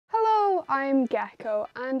I'm Gecko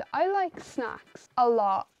and I like snacks a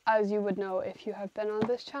lot, as you would know if you have been on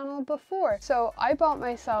this channel before. So I bought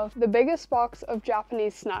myself the biggest box of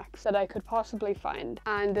Japanese snacks that I could possibly find,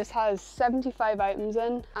 and this has 75 items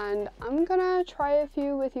in, and I'm gonna try a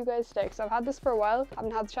few with you guys today because I've had this for a while,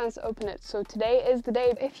 haven't had the chance to open it, so today is the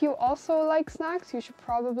day. If you also like snacks, you should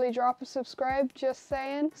probably drop a subscribe, just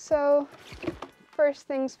saying. So first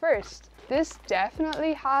things first, this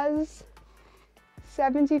definitely has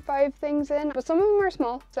 75 things in, but some of them are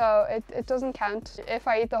small, so it doesn't count. If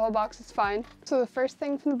I eat the whole box, it's fine. So the first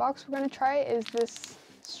thing from the box we're going to try is this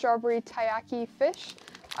strawberry taiyaki fish.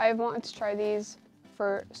 I've wanted to try these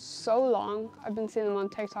for so long. I've been seeing them on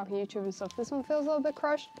TikTok and YouTube and stuff. This one feels a little bit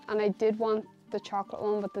crushed, and I did want the chocolate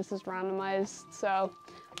one, but this is randomized, so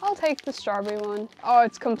I'll take the strawberry one. Oh,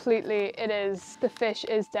 it's completely, it is. The fish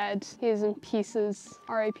is dead. He is in pieces.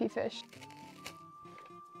 R.I.P. fish.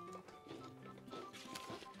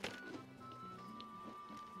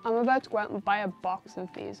 I'm about to go out and buy a box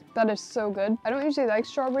of these. That is so good. I don't usually like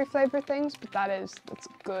strawberry flavored things, but that's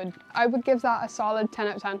good. I would give that a solid 10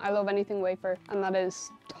 out of 10. I love anything wafer, and that is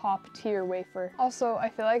top tier wafer. Also, I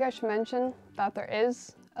feel like I should mention that there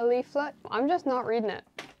is a leaflet. I'm just not reading it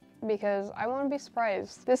because I want to be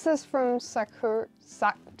surprised. This is from Sakura.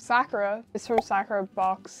 It's from Sakura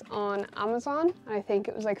box on Amazon. I think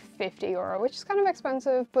it was like 50 euro, which is kind of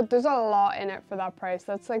expensive, but there's a lot in it for that price.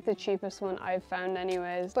 That's like the cheapest one I've found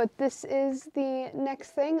anyways. But this is the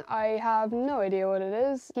next thing. I have no idea what it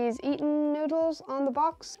is. He's eating noodles on the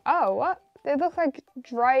box. Oh, what? They look like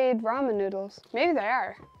dried ramen noodles. Maybe they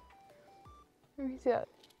are. Let me see that.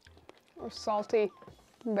 Or salty.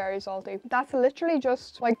 Very salty. That's literally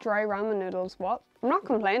just like dry ramen noodles. What? I'm not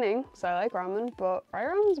complaining because I like ramen, but dry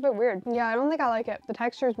ramen's a bit weird. Yeah, I don't think I like it. The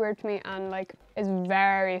texture is weird to me, and like it's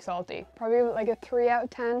very salty. Probably like a 3 out of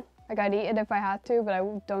 10. Like I'd eat it if I had to, but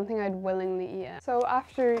I don't think I'd willingly eat it. So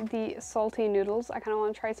after the salty noodles, I kind of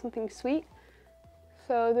want to try something sweet.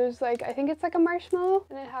 So there's like, I think it's like a marshmallow,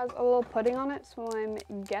 and it has a little pudding on it, so I'm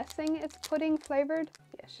guessing it's pudding flavored.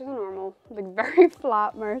 Yeah, it's just a normal, like very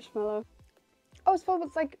flat marshmallow. Oh, it's filled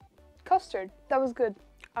with like custard. That was good.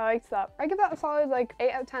 I liked that. I give that a solid like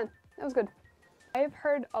 8 out of 10. That was good. I've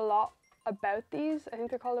heard a lot about these. I think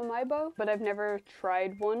they're called Amiibo, but I've never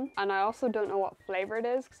tried one. And I also don't know what flavor it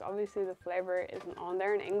is because obviously the flavor isn't on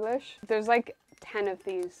there in English. There's like 10 of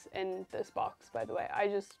these in this box, by the way. I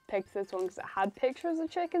just picked this one because it had pictures of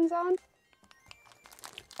chickens on.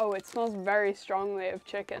 Oh, it smells very strongly of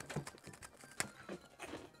chicken.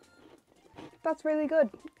 That's really good.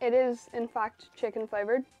 It is, in fact, chicken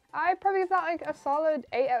flavored. I'd probably give that like a solid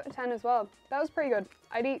 8 out of 10 as well. That was pretty good.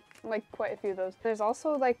 I'd eat like quite a few of those. There's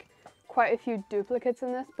also like quite a few duplicates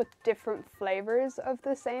in this, but different flavors of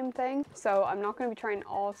the same thing. So I'm not going to be trying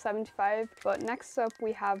all 75. But next up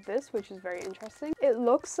we have this, which is very interesting. It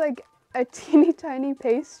looks like a teeny tiny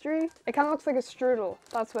pastry. It kind of looks like a strudel.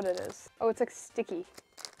 That's what it is. Oh, it's like sticky.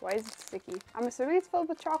 Why is it sticky? I'm assuming it's filled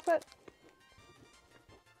with chocolate.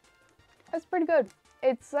 It's pretty good.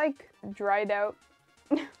 It's like dried out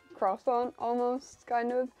croissant almost,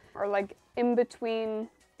 kind of, or like in between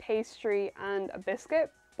pastry and a biscuit,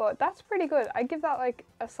 but that's pretty good. I give that like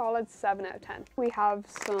a solid 7 out of 10. We have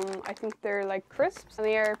some, I think they're like crisps, and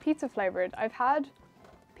they are pizza flavored. I've had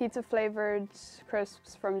pizza flavored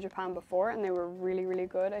crisps from Japan before, and they were really, really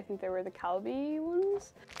good. I think they were the GekkoBee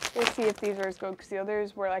ones. We'll see if these are as good because the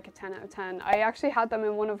others were like a 10 out of 10. I actually had them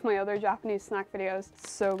in one of my other Japanese snack videos.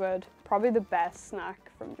 So good. Probably the best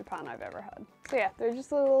snack from Japan I've ever had. So yeah, they're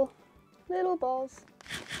just little balls.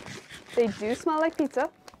 They do smell like pizza.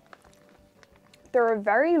 They're a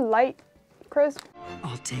very light crisp.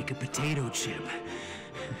 I'll take a potato chip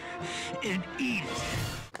and eat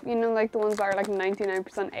it. You know, like the ones that are like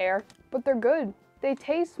 99% air, but they're good. They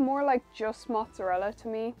taste more like just mozzarella to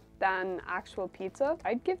me than actual pizza.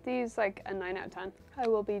 I'd give these like a 9 out of 10. I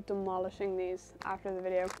will be demolishing these after the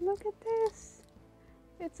video. Look at this.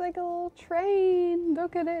 It's like a little train.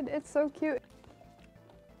 Look at it. It's so cute.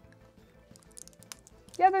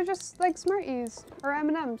 Yeah, they're just like Smarties or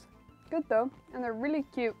M&Ms. Good though, and they're really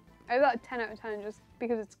cute. I give that a 10 out of 10 just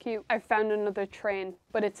because it's cute. I found another train,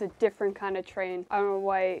 but it's a different kind of train. I don't know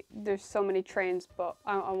why there's so many trains, but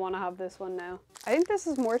I want to have this one now. I think this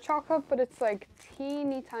is more chocolate, but it's like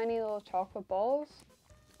teeny tiny little chocolate balls.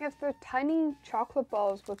 Yes, they're tiny chocolate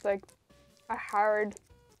balls with like a hard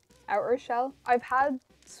outer shell. I've had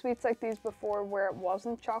sweets like these before where it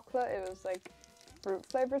wasn't chocolate, it was like fruit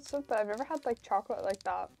flavored stuff, but I've never had like chocolate like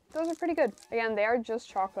that. Those are pretty good. Again, they are just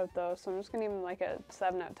chocolate though, so I'm just gonna give them like a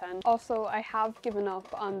 7 out of 10. Also, I have given up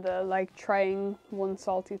on the like trying one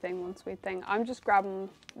salty thing, one sweet thing. I'm just grabbing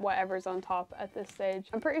whatever's on top at this stage.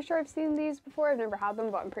 I'm pretty sure I've seen these before. I've never had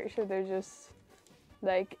them, but I'm pretty sure they're just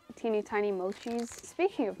like teeny tiny mochis.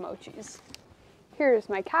 Speaking of mochis, here's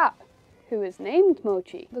my cat, who is named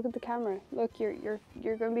Mochi. Look at the camera. Look,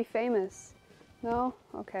 you're gonna be famous. No?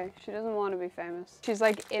 Okay, she doesn't want to be famous. She's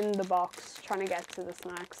like in the box trying to get to the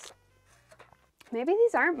snacks. Maybe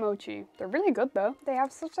these aren't mochi. They're really good though. They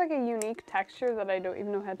have such like a unique texture that I don't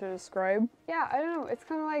even know how to describe. Yeah, I don't know. It's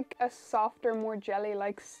kind of like a softer, more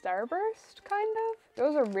jelly-like Starburst, kind of.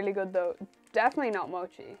 Those are really good though. Definitely not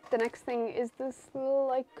mochi. The next thing is this little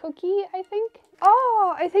like cookie, I think.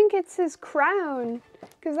 Oh, I think it's his crown,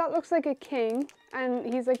 because that looks like a king.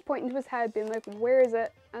 And he's like pointing to his head being like, where is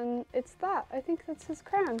it? And it's that. I think that's his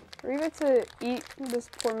crown. Are you about to eat this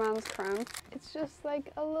poor man's crown? It's just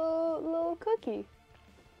like a little cookie.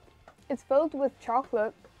 It's filled with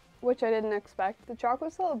chocolate, which I didn't expect. The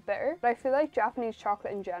chocolate's a little bitter, but I feel like Japanese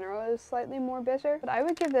chocolate in general is slightly more bitter. But I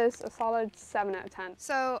would give this a solid 7 out of 10.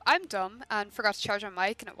 So I'm dumb and forgot to charge my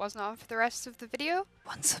mic and it wasn't on for the rest of the video.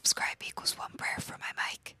 1 subscribe equals 1 prayer for my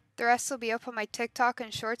mic. The rest will be up on my TikTok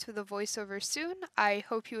and shorts with a voiceover soon. I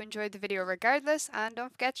hope you enjoyed the video regardless, and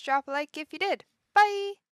don't forget to drop a like if you did. Bye!